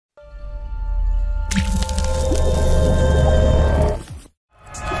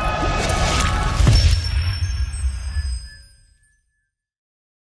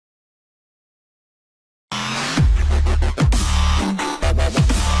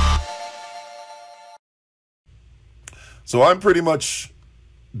So I'm pretty much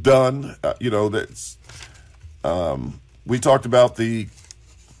done. That's we talked about the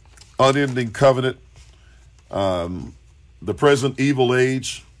unending covenant, the present evil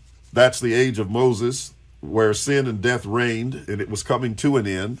age. That's the age of Moses, where sin and death reigned, and it was coming to an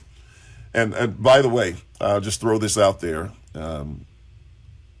end. And by the way, I'll just throw this out there.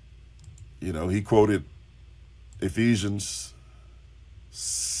 He quoted Ephesians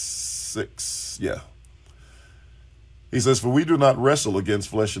 6. Yeah. He says, "For we do not wrestle against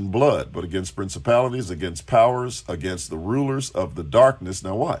flesh and blood, but against principalities, against powers, against the rulers of the darkness,"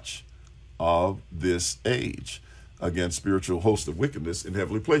 now watch, "of this age, against spiritual hosts of wickedness in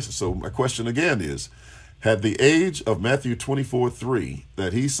heavenly places." So my question again is, had the age of Matthew 24:3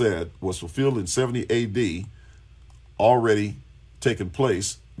 that he said was fulfilled in 70 AD already taken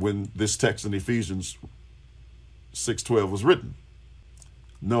place when this text in Ephesians 6:12 was written?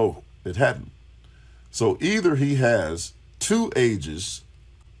 No, it hadn't. So either he has two ages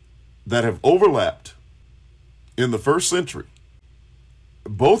that have overlapped in the first century,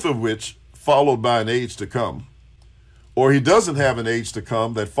 both of which followed by an age to come, or he doesn't have an age to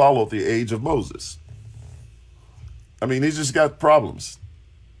come that followed the age of Moses. I mean, he's just got problems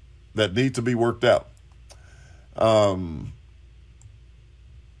that need to be worked out. And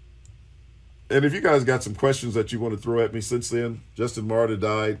if you guys got some questions that you want to throw at me since then, Justin Martyr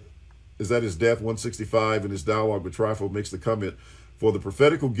died. Is that his death? 165 in his dialogue with Trypho makes the comment, "For the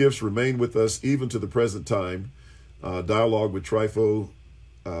prophetical gifts remain with us even to the present time." Dialogue with Trypho,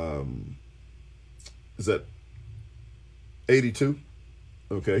 is that 82?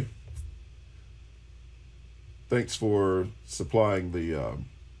 Okay. Thanks for supplying the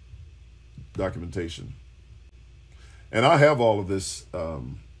documentation. And I have all of this.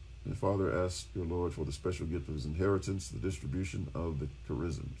 The Father asked your Lord for the special gift of his inheritance, the distribution of the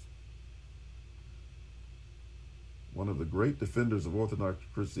charisms. One of the great defenders of Orthodox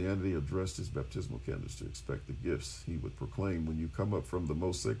Christianity addressed his baptismal candidates to expect the gifts he would proclaim when you come up from the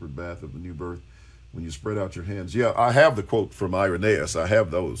most sacred bath of the new birth, when you spread out your hands. Yeah, I have the quote from Irenaeus. I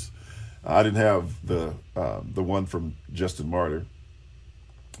have those. I didn't have the one from Justin Martyr,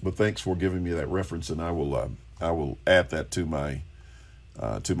 but thanks for giving me that reference, and I will add that to my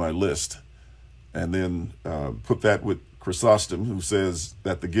list, and then put that with Chrysostom, who says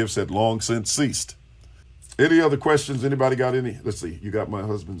that the gifts had long since ceased. Any other questions? Anybody got any? Let's see. You got my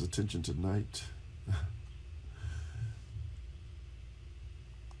husband's attention tonight.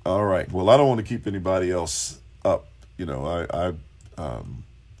 All right. Well, I don't want to keep anybody else up. I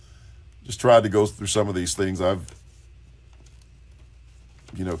just tried to go through some of these things. I've,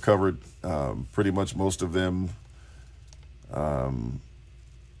 covered pretty much most of them. Let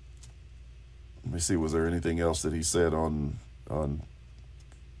me see. Was there anything else that he said on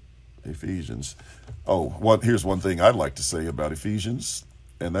Ephesians? Oh, here's one thing I'd like to say about Ephesians,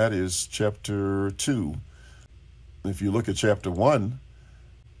 and that is chapter 2. If you look at chapter 1,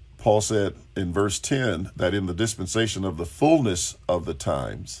 Paul said in verse 10 that in the dispensation of the fullness of the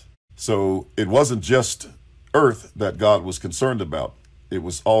times. So it wasn't just earth that God was concerned about. It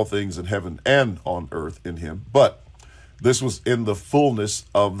was all things in heaven and on earth in him. But this was in the fullness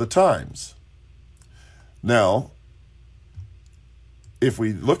of the times. Now, if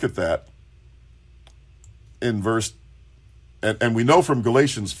we look at that in verse, and we know from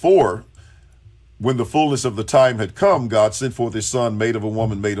Galatians 4, when the fullness of the time had come, God sent forth his son, made of a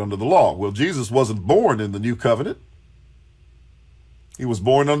woman, made under the law. Well, Jesus wasn't born in the new covenant. He was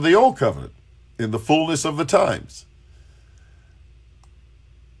born under the old covenant in the fullness of the times.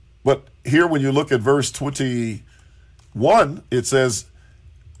 But here, when you look at verse 21, it says,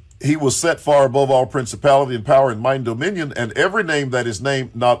 he was set far above all principality and power and might and dominion, and every name that is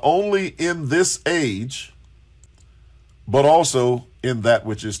named, not only in this age, but also in that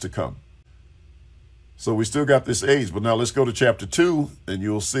which is to come. So we still got this age, but now let's go to chapter 2, and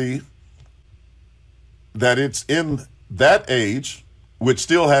you'll see that it's in that age, which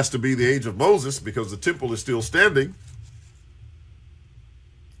still has to be the age of Moses because the temple is still standing.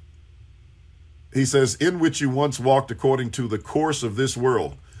 He says, in which you once walked according to the course of this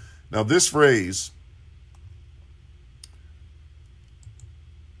world. Now, this phrase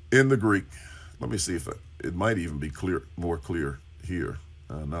in the Greek, let me see if it might even be more clear here.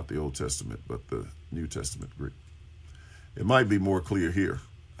 Not the Old Testament, but the New Testament Greek. It might be more clear here.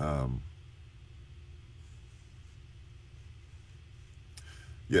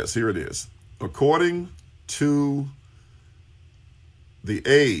 Yes, here it is. According to the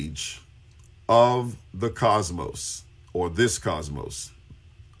age of the cosmos, or this cosmos.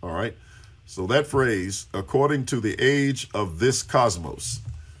 All right. So that phrase, according to the age of this cosmos.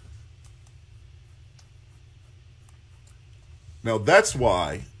 Now, that's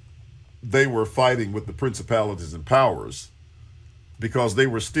why they were fighting with the principalities and powers, because they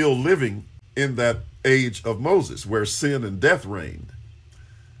were still living in that age of Moses where sin and death reigned,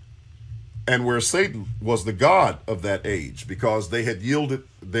 and where Satan was the god of that age, because they had yielded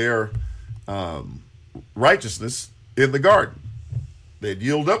their righteousness in the garden. They'd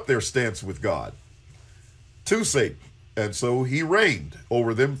yield up their stance with God to Satan, and so he reigned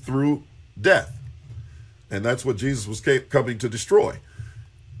over them through death. And that's what Jesus was coming to destroy.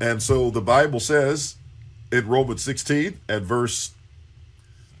 And so the Bible says in Romans 16 at verse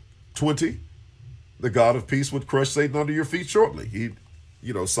 20, the God of peace would crush Satan under your feet shortly. He,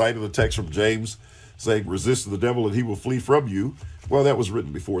 cited the text from James saying, resist the devil and he will flee from you. Well, that was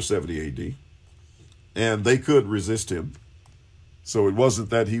written before 70 AD. And they could resist him. So it wasn't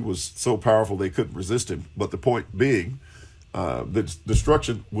that he was so powerful they couldn't resist him. But the point being, the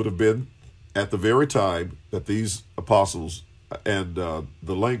destruction would have been at the very time that these apostles and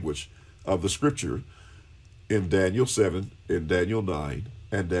the language of the scripture in Daniel 7, in Daniel 9,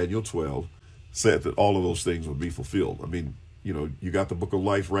 and Daniel 12 said that all of those things would be fulfilled. I mean, you got the book of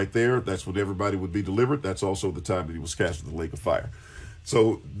life right there. That's when everybody would be delivered. That's also the time that he was cast in the lake of fire.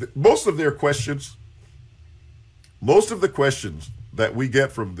 So most of the questions that we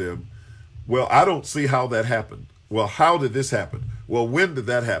get from them, well, I don't see how that happened. Well, how did this happen? Well, when did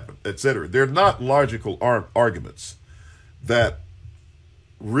that happen? Etc. They're not logical arguments that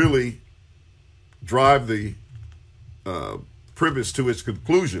really drive the premise to its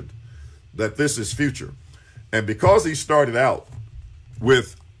conclusion that this is future. And because he started out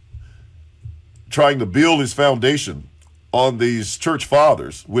with trying to build his foundation on these church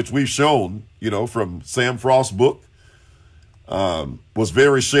fathers, which we've shown, from Sam Frost's book, was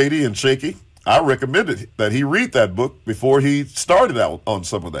very shady and shaky. I recommended that he read that book before he started out on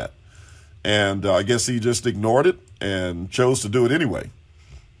some of that. And I guess he just ignored it and chose to do it anyway.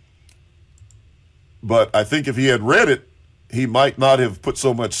 But I think if he had read it, he might not have put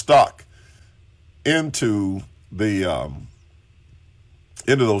so much stock into those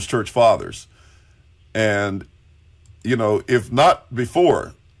church fathers. And, if not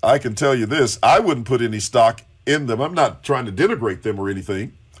before, I can tell you this, I wouldn't put any stock in them. I'm not trying to denigrate them or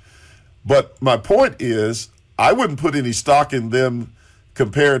anything. But my point is, I wouldn't put any stock in them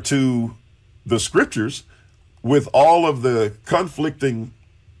compared to the scriptures with all of the conflicting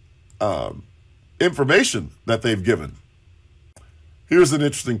information that they've given. Here's an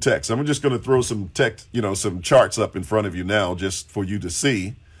interesting text. I'm just going to throw some text, some charts up in front of you now, just for you to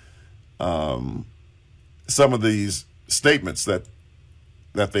see some of these statements that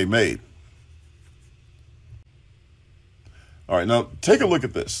they made. All right, now take a look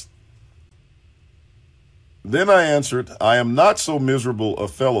at this. Then I answered, I am not so miserable a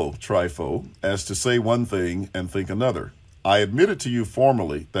fellow, Trypho, as to say one thing and think another. I admitted to you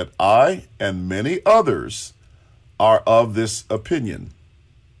formerly that I and many others are of this opinion,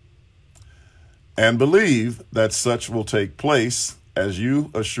 and believe that such will take place, as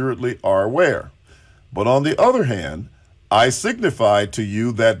you assuredly are aware. But on the other hand, I signify to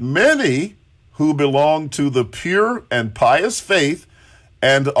you that many who belong to the pure and pious faith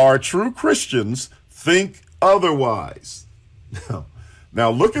and are true Christians think otherwise. Now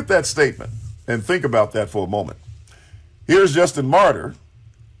look at that statement and think about that for a moment. Here's Justin Martyr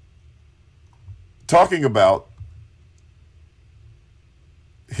talking about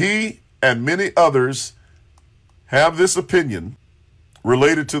he and many others have this opinion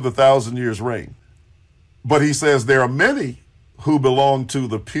related to the 1,000 years reign. But he says there are many who belong to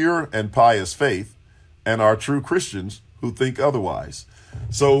the pure and pious faith and are true Christians who think otherwise.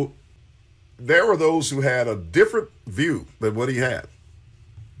 So there were those who had a different view than what he had.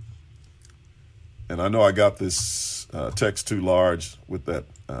 And I know I got this text too large with that.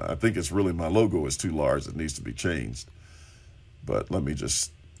 I think it's really my logo is too large. It needs to be changed. But let me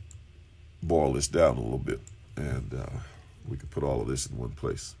just boil this down a little bit, and we can put all of this in one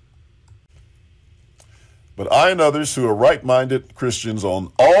place. But I and others who are right-minded Christians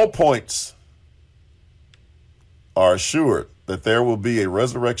on all points are assured that there will be a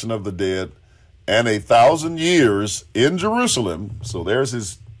resurrection of the dead and 1,000 years in Jerusalem. So there's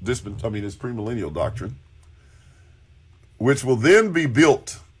his premillennial doctrine, which will then be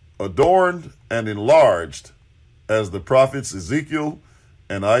built, adorned, and enlarged, as the prophets Ezekiel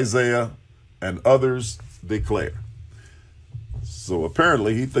and Isaiah and others declare. So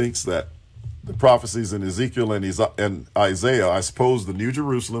apparently he thinks that the prophecies in Ezekiel and Isaiah, I suppose the New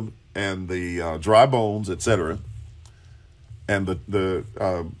Jerusalem and the dry bones, etc., and the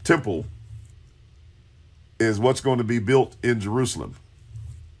temple is what's going to be built in Jerusalem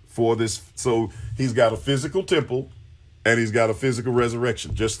for this. So he's got a physical temple And he's got a physical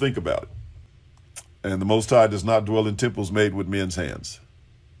resurrection. Just think about it. And the Most High does not dwell in temples made with men's hands.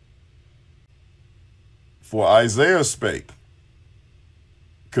 For Isaiah spake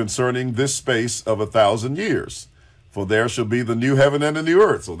concerning this space of 1,000 years, for there shall be the new heaven and the new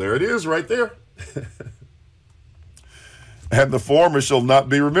earth. So there it is right there. And the former shall not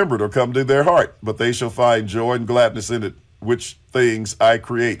be remembered or come to their heart, but they shall find joy and gladness in it, which things I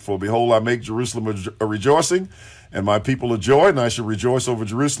create. For behold, I make Jerusalem a rejoicing, and my people a joy, and I shall rejoice over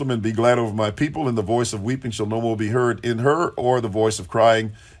Jerusalem and be glad over my people, and the voice of weeping shall no more be heard in her, or the voice of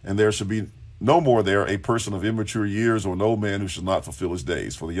crying, and there shall be no more there a person of immature years, or an old man who shall not fulfill his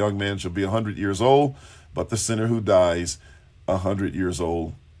days. For the young man shall be 100 years old, but the sinner who dies 100 years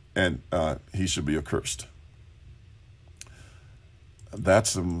old, and he shall be accursed. That's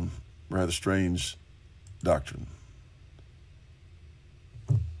some rather strange doctrine.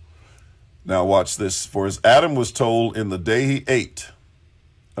 Now watch this. For as Adam was told in the day he ate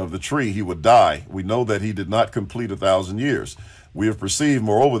of the tree he would die, we know that he did not complete 1,000 years. We have perceived,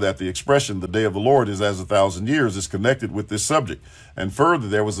 moreover, that the expression, the day of the Lord is as 1,000 years, is connected with this subject. And further,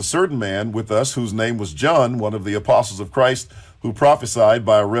 there was a certain man with us whose name was John, one of the apostles of Christ, who prophesied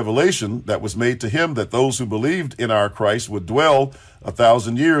by a revelation that was made to him that those who believed in our Christ would dwell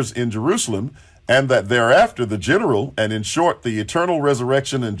 1,000 years in Jerusalem, and that thereafter the general, and in short, the eternal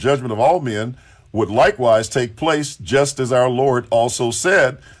resurrection and judgment of all men would likewise take place, just as our Lord also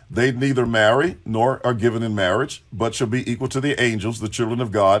said, they neither marry nor are given in marriage, but shall be equal to the angels, the children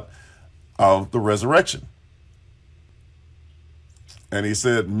of God of the resurrection. And he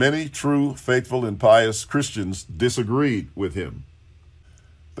said, many true, faithful, and pious Christians disagreed with him.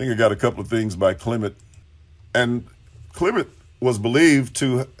 I think I got a couple of things by Clement. And Clement was believed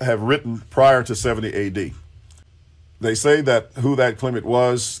to have written prior to 70 AD. They say that who that Clement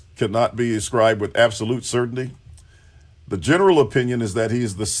was cannot be ascribed with absolute certainty. The general opinion is that he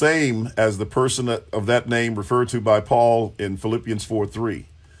is the same as the person of that name referred to by Paul in Philippians 4:3.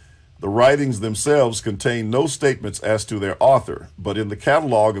 The writings themselves contain no statements as to their author, but in the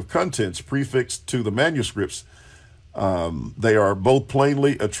catalog of contents prefixed to the manuscripts, they are both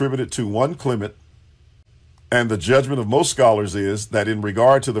plainly attributed to one Clement, and the judgment of most scholars is that in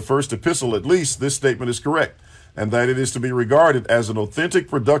regard to the first epistle, at least, this statement is correct, and that it is to be regarded as an authentic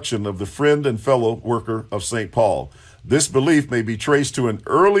production of the friend and fellow worker of St. Paul. This belief may be traced to an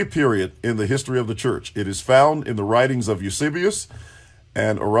early period in the history of the church. It is found in the writings of Eusebius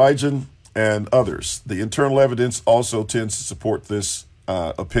and Origen and others. The internal evidence also tends to support this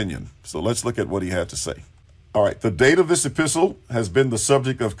opinion. So let's look at what he had to say. All right, the date of this epistle has been the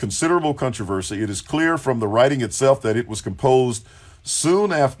subject of considerable controversy. It is clear from the writing itself that it was composed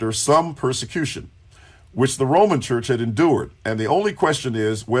soon after some persecution, which the Roman Church had endured. And the only question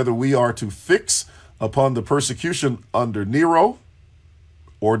is whether we are to fix upon the persecution under Nero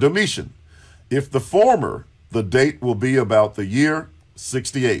or Domitian. If the former, the date will be about the year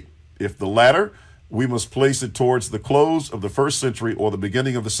 68. If the latter, we must place it towards the close of the first century or the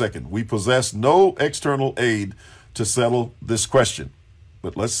beginning of the second. We possess no external aid to settle this question.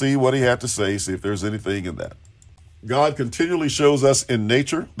 But let's see what he had to say, see if there's anything in that. God continually shows us in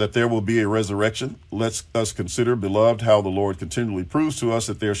nature that there will be a resurrection. Let us consider, beloved, how the Lord continually proves to us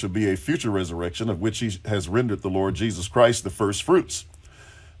that there shall be a future resurrection, of which he has rendered the Lord Jesus Christ the first fruits,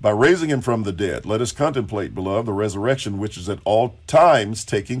 by raising him from the dead. Let us contemplate, beloved, the resurrection which is at all times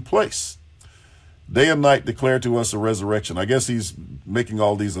taking place. Day and night declare to us a resurrection. I guess he's making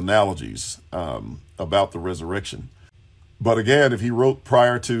all these analogies about the resurrection. But again, if he wrote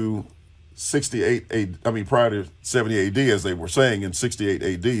prior to 68 AD, prior to 70 AD, as they were saying, in 68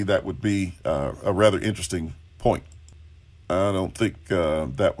 AD, that would be a rather interesting point. I don't think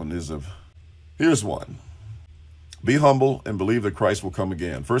that one is of. Here's one. Be humble and believe that Christ will come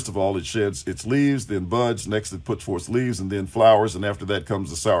again. First of all, it sheds its leaves, then buds. Next, it puts forth leaves and then flowers. And after that comes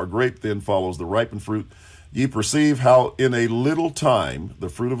the sour grape. Then follows the ripened fruit. Ye perceive how in a little time the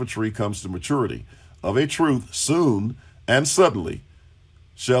fruit of a tree comes to maturity. Of a truth, soon and suddenly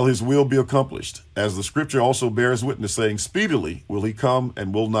shall his will be accomplished. As the scripture also bears witness, saying, speedily will he come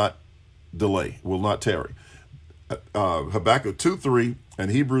and will not delay, will not tarry. Habakkuk 2:3 and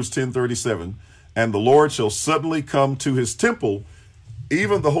Hebrews 10:37. And the Lord shall suddenly come to his temple,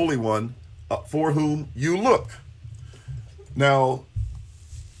 even the Holy One, for whom you look. Now,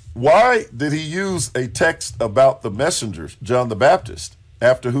 why did he use a text about the messenger, John the Baptist,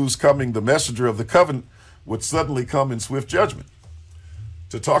 after whose coming the messenger of the covenant would suddenly come in swift judgment?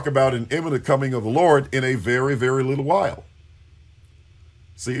 To talk about an imminent coming of the Lord in a very, very little while.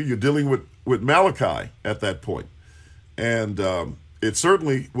 See, you're dealing with Malachi at that point. And it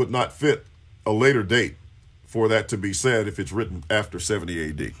certainly would not fit a later date for that to be said if it's written after 70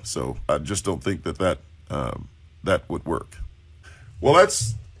 AD. So I just don't think that that would work. Well,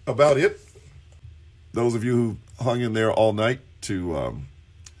 that's about it. Those of you who hung in there all night to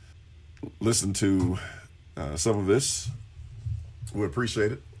listen to some of this, we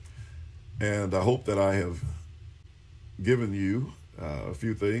appreciate it. And I hope that I have given you a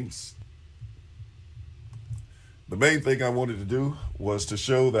few things. The main thing I wanted to do was to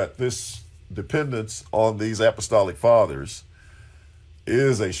show that this dependence on these apostolic fathers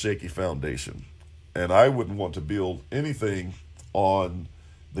is a shaky foundation. And I wouldn't want to build anything on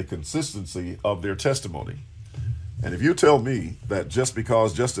the consistency of their testimony. And if you tell me that just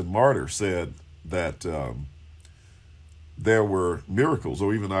because Justin Martyr said that there were miracles,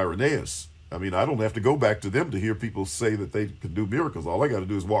 or even Irenaeus, I mean, I don't have to go back to them to hear people say that they can do miracles. All I got to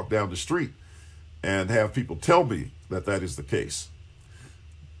do is walk down the street and have people tell me that that is the case.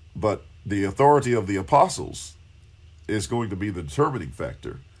 But the authority of the apostles is going to be the determining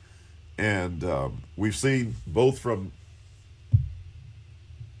factor. And we've seen both from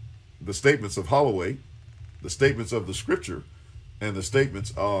the statements of Holloway, the statements of the scripture, and the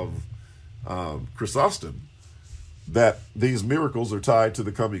statements of Chrysostom, that these miracles are tied to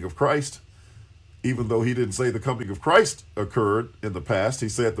the coming of Christ. Even though he didn't say the coming of Christ occurred in the past, he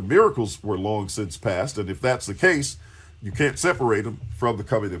said the miracles were long since past. And if that's the case, you can't separate them from the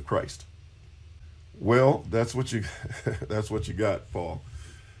coming of Christ. Well, that's what you that's what you got, Paul.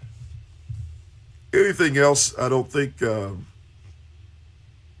 Anything else I don't think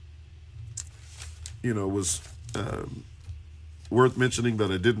was worth mentioning that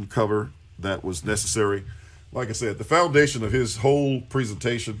I didn't cover that was necessary. Like I said, the foundation of his whole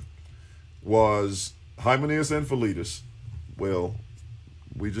presentation was Hymenaeus and Philetus. Well,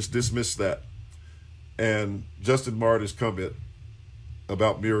 we just dismissed that. And Justin Martyr's comment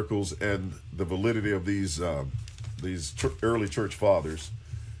about miracles and the validity of these early church fathers.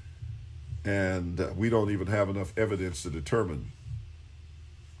 And we don't even have enough evidence to determine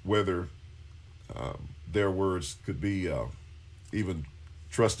whether their words could be even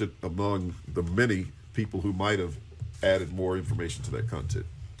trusted among the many people who might have added more information to that content.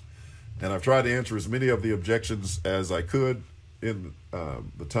 And I've tried to answer as many of the objections as I could in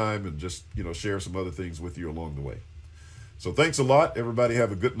the time, and just share some other things with you along the way. So thanks a lot. Everybody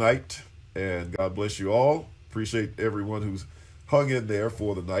have a good night, and God bless you all. Appreciate everyone who's hung in there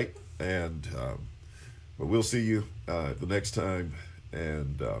for the night. And but we'll see you the next time,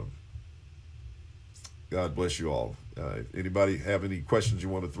 and God bless you all. Anybody have any questions you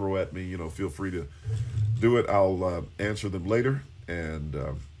want to throw at me, feel free to do it. I'll answer them later, and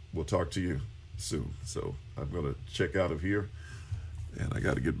we'll talk to you soon. So I'm going to check out of here, and I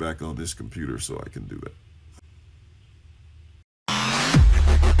got to get back on this computer so I can do it.